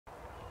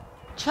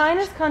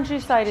China's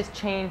countryside is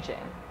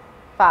changing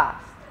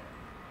fast.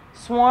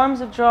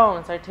 Swarms of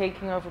drones are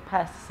taking over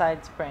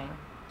pesticide spraying.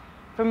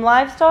 From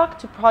livestock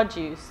to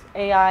produce,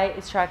 AI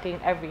is tracking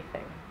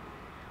everything.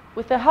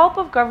 With the help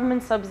of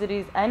government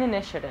subsidies and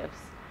initiatives,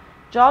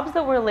 jobs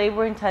that were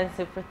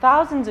labor-intensive for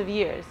thousands of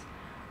years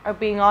are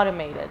being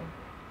automated,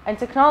 and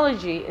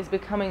technology is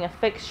becoming a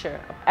fixture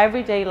of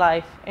everyday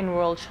life in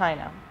rural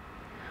China.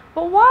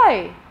 But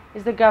why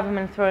is the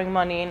government throwing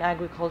money in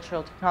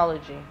agricultural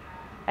technology?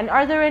 And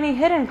are there any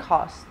hidden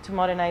costs to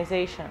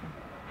modernization?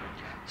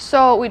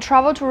 So we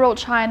travel to rural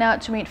China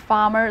to meet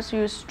farmers who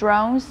use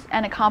drones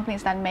and the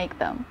companies that make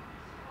them.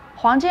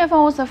 Huang Jianfeng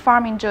owns a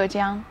farm in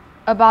Zhejiang,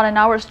 about an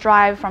hour's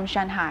drive from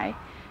Shanghai.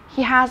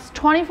 He has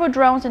 24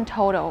 drones in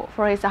total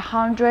for his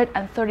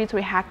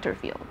 133 hectare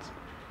fields.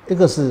 一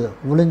个是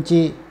无人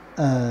机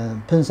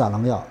喷洒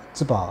农药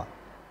自保，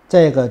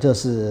再一个就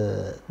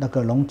是那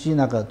个农机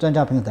那个专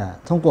家平台，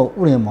通过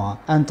物联网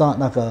安装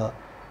那个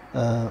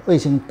卫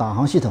星导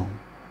航系统，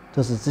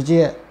就是直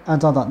接安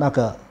装到那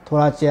个拖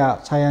拉机啊、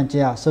插秧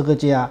机啊、收割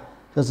机啊，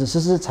就是实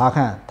时查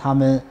看他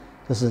们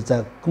就是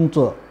在工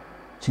作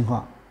情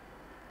况。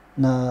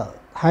那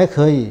还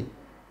可以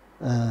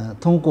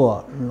通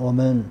过我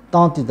们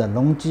当地的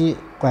农机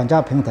管家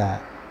平台，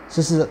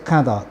实时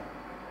看到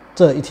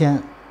这一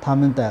天他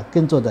们的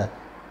耕作的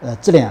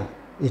质量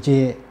以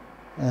及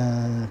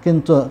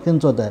耕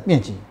作的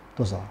面积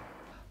多少。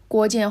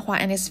Guo Jianhua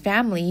and his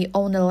family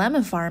own a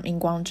lemon farm in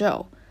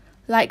Guangzhou.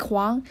 Like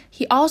Huang,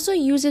 he also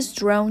uses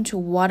drone to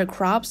water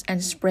crops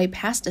and spray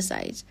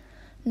pesticides.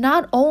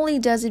 Not only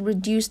does it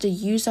reduce the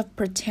use of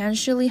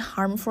potentially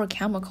harmful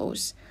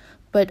chemicals,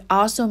 but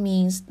also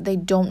means they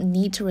don't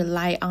need to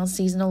rely on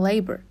seasonal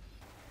labor.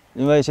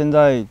 因为现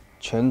在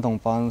传统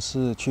方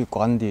式去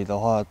管理的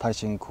话太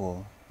辛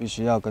苦，必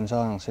须要跟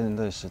上现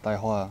在时代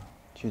化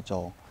去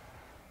走。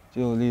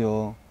就例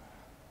如，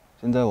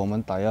现在我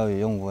们打药也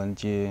用无人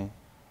机，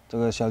这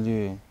个效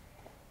率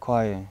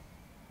快，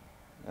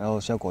然后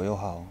效果又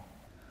好。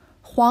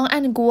Huang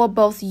and Guo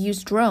both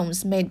use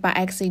drones made by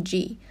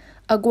XAG,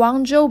 a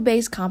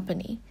Guangzhou-based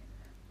company.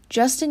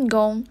 Justin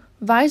Gong,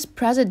 vice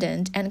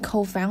president and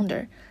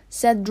co-founder,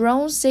 said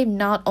drones save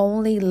not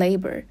only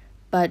labor,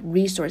 but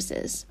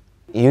resources.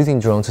 Using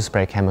drones to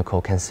spray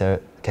chemical can save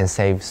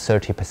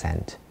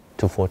 30%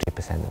 to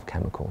 40% of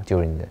chemical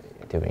during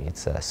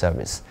its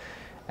service,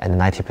 and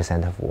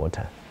 90% of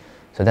water.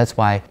 So that's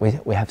why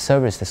we have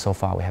serviced so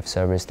far. We have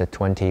serviced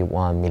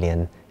 21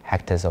 million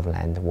hectares of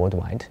land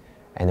worldwide,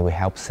 and we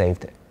helped save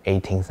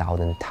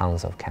 18,000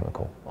 tons of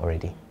chemical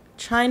already.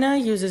 China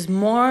uses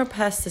more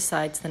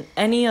pesticides than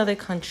any other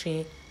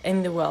country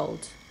in the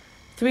world,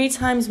 3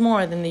 times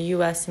more than the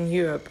US and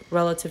Europe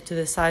relative to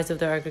the size of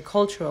their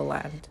agricultural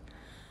land.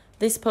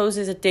 This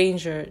poses a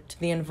danger to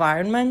the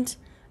environment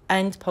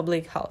and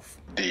public health.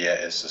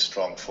 There is a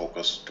strong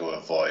focus to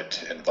avoid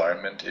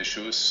environment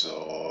issues,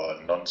 so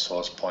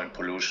non-source point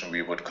pollution,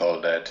 we would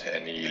call that,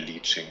 any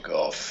leaching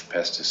of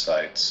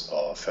pesticides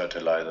or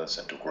fertilizers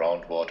into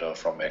groundwater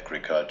from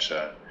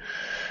agriculture.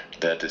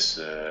 That is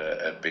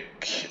a big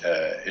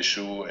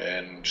issue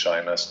in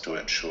China to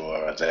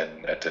ensure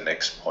then at the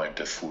next point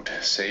the food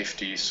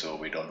safety, so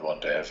we don't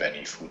want to have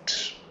any food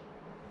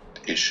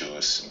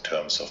issues in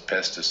terms of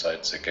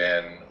pesticides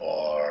again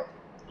or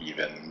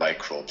even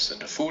microbes in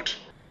the food.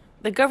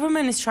 The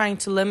government is trying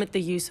to limit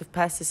the use of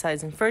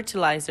pesticides and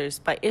fertilizers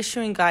by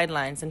issuing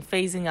guidelines and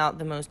phasing out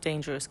the most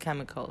dangerous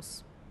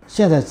chemicals.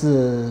 现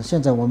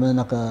在我们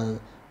那个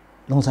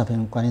农产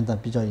品管理的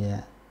比较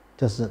严，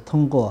就是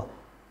通过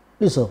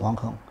绿色防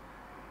控，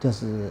就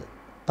是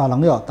打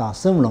农药、打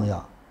生物农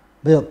药，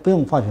不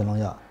用化学农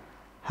药，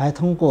还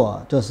通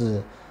过就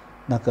是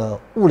那个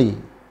物理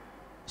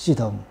系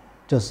统，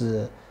就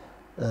是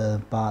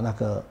把那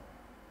个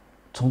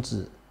虫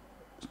子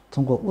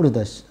通过物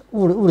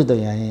理的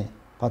原因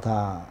把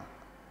它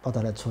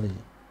来处理，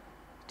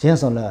减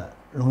少了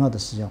农药的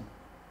使用。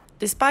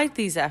Despite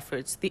these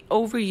efforts, the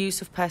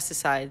overuse of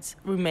pesticides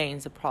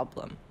remains a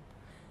problem.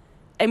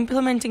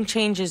 Implementing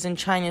changes in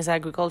China's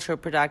agricultural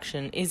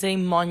production is a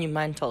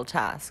monumental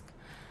task,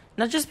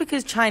 not just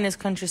because China's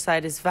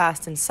countryside is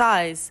vast in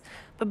size,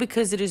 but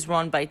because it is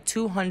run by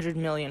 200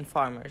 million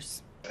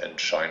farmers. In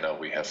China,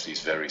 we have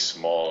these very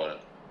small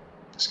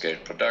scale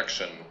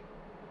production,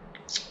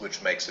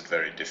 which makes it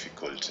very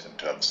difficult in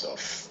terms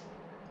of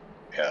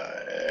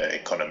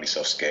economies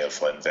of scale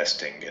for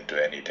investing into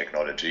any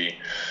technology,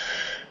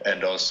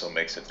 and also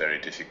makes it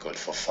very difficult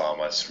for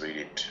farmers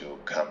really to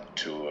come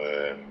to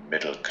a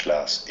middle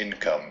class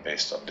income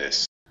based on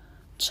this.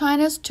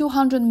 China's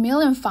 200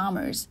 million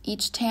farmers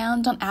each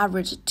tend on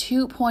average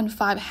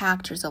 2.5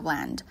 hectares of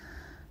land.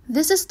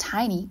 This is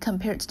tiny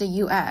compared to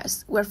the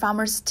US, where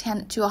farmers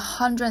tend to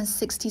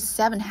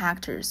 167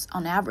 hectares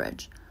on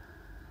average.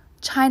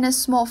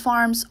 China's small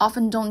farms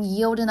often don't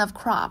yield enough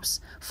crops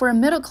for a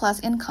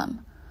middle-class income,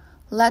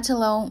 let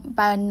alone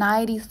buy a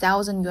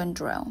 90,000 yuan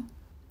drone.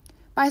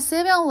 By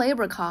saving on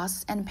labor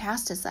costs and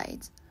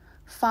pesticides,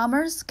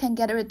 farmers can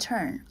get a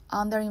return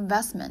on their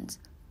investment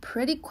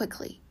pretty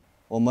quickly.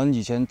 我们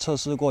以前测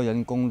试过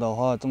人工的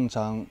话，正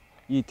常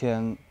一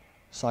天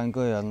3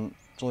个人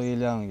作业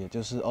量也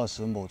就是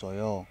20亩左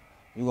右。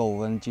如果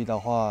无人机的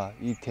话，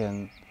一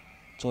天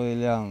作业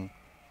量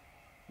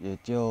也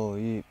就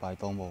100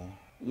多亩。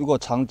如果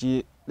长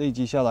期累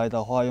积下来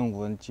的话，用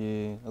无人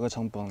机那个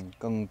成本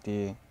更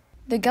低。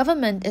The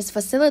government is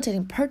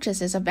facilitating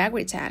purchases of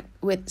agritech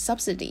with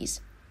subsidies.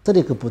 这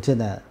里个补贴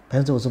呢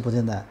，50%补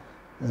贴呢，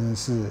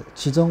是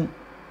其中，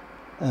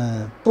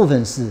部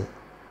分是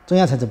中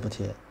央财政补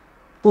贴，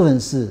部分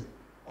是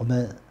我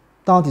们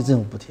当地政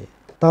府补贴。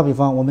打个比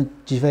方，我们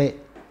鸡飞，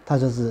它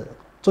就是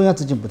中央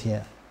资金补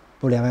贴，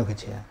补2万块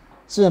钱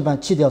，4万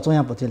半去掉中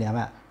央补贴2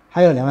万，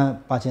还有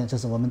28000，就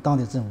是我们当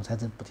地政府财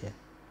政补贴。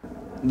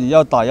你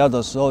要打药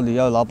的时候，你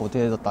要拿补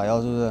贴的打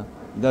药，是不是？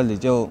那你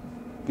就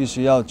必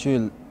须要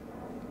去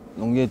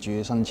农业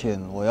局申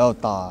请，我要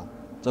打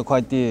这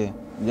块地，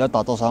你要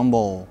打多少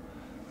亩，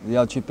你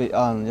要去备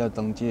案，要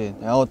登记，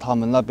然后他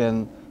们那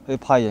边会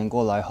派人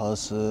过来核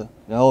实，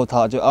然后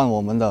他就按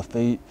我们的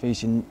飞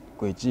行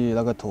轨迹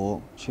那个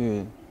图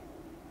去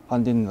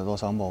判定了多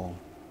少亩。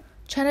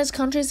China's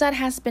countryside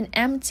has been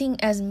emptying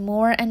as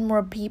more and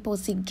more people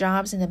seek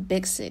jobs in the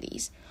big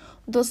cities.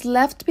 Those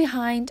left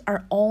behind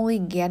are only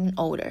getting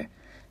older.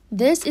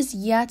 This is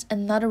yet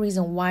another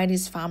reason why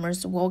these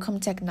farmers welcome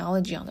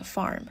technology on the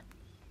farm.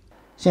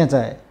 现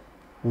在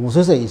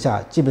50岁以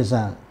下基本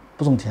上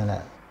不种田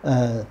了，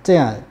这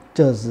样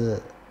就是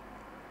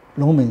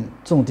农民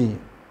种地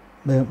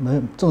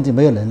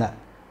没有人了。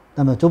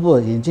那么逐步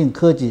引进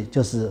科技，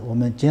就是我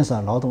们减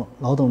少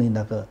劳动力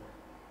那个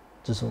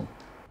支出。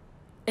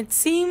It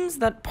seems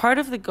that part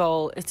of the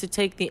goal is to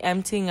take the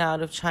emptying out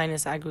of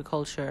China's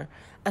agriculture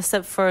a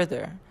step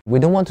further. We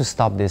don't want to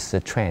stop this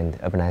trend,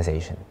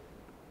 urbanization,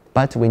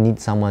 but we need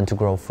someone to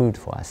grow food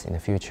for us in the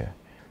future.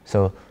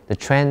 So the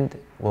trend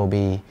will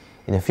be,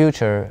 in the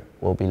future,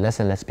 will be less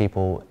and less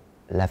people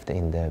left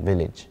in the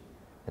village,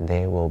 and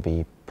they will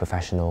be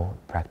professional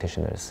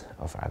practitioners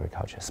of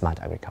agriculture, smart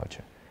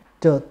agriculture.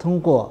 就通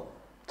过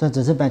这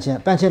整层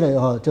搬迁了以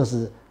后，就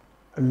是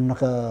那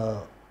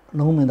个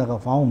农民那个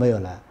房屋没有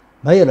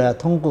了，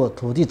通过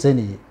土地整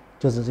理，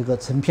就是这个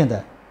成片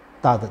的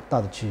大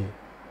的区域。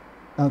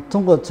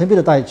通过成片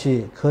的大区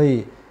域，可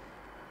以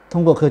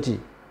通过科技，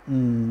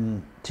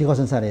提高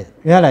生产力。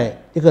原来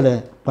一个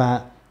人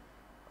管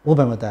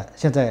500亩地，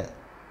现在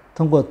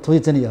通过土地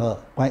整理以后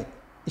管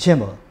1000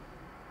亩。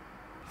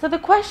So the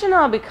question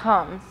now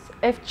becomes,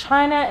 if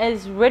China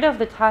is rid of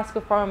the task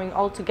of farming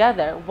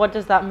altogether, what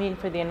does that mean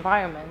for the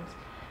environment?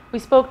 We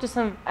spoke to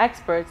some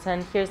experts,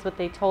 and here's what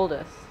they told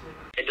us.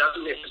 It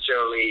doesn't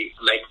necessarily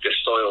make the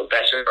soil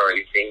better or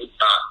anything,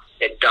 but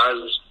it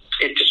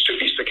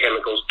distributes the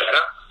chemicals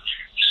better.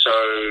 So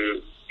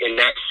in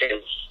that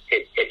sense,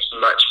 it's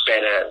much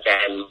better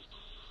than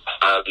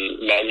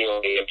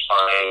manually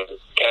applying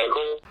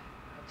chemicals.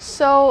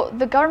 So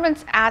the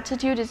government's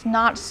attitude is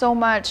not so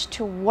much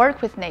to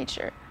work with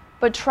nature,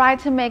 but try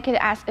to make it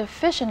as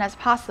efficient as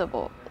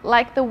possible,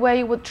 like the way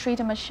you would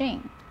treat a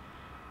machine.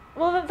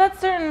 Well, that's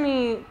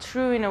certainly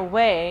true in a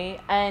way,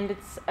 and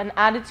it's an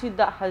attitude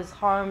that has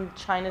harmed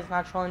China's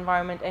natural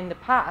environment in the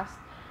past,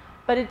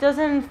 but it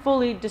doesn't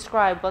fully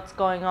describe what's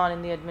going on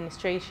in the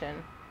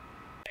administration.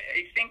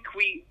 I think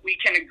we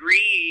can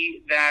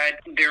agree that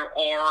there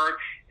are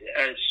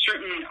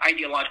certain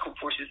ideological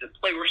forces at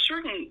play or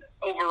certain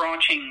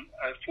overarching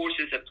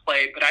forces at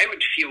play, but I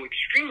would feel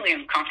extremely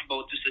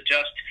uncomfortable to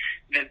suggest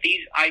that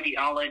these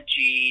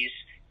ideologies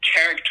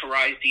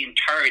characterize the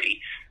entirety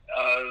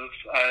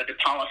of the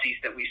policies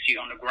that we see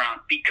on the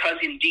ground, because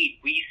indeed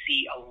we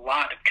see a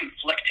lot of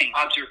conflicting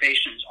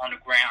observations on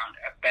the ground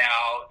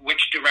about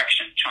which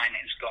direction China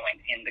is going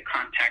in the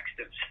context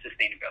of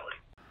sustainability.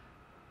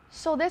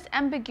 So this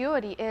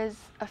ambiguity is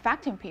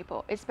affecting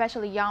people,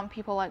 especially young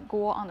people like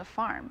Guo on the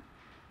farm.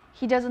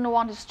 He doesn't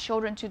want his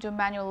children to do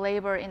manual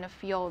labor in the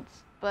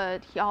fields,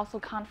 but he also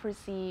can't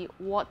foresee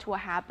what will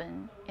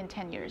happen in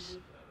 10 years.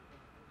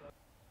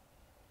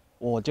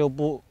 我就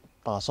不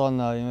打算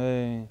了，因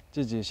为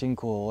自己辛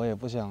苦，我也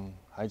不想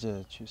孩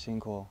子去辛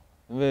苦。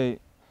因为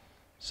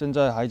现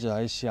在孩子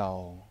还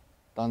小，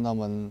当他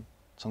们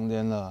成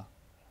年了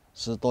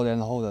，10多年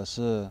后的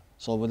事，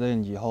说不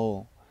定以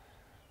后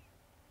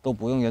都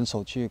不用人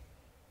手去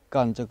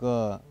干这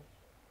个，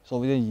说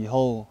不定以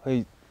后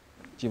会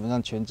基本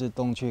上全自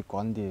动去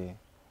管理，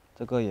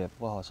这个也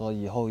不好说。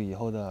以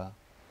后的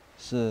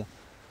事，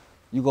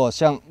如果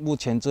像目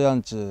前这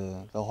样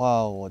子的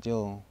话，我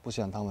就不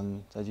想他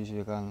们再继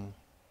续干。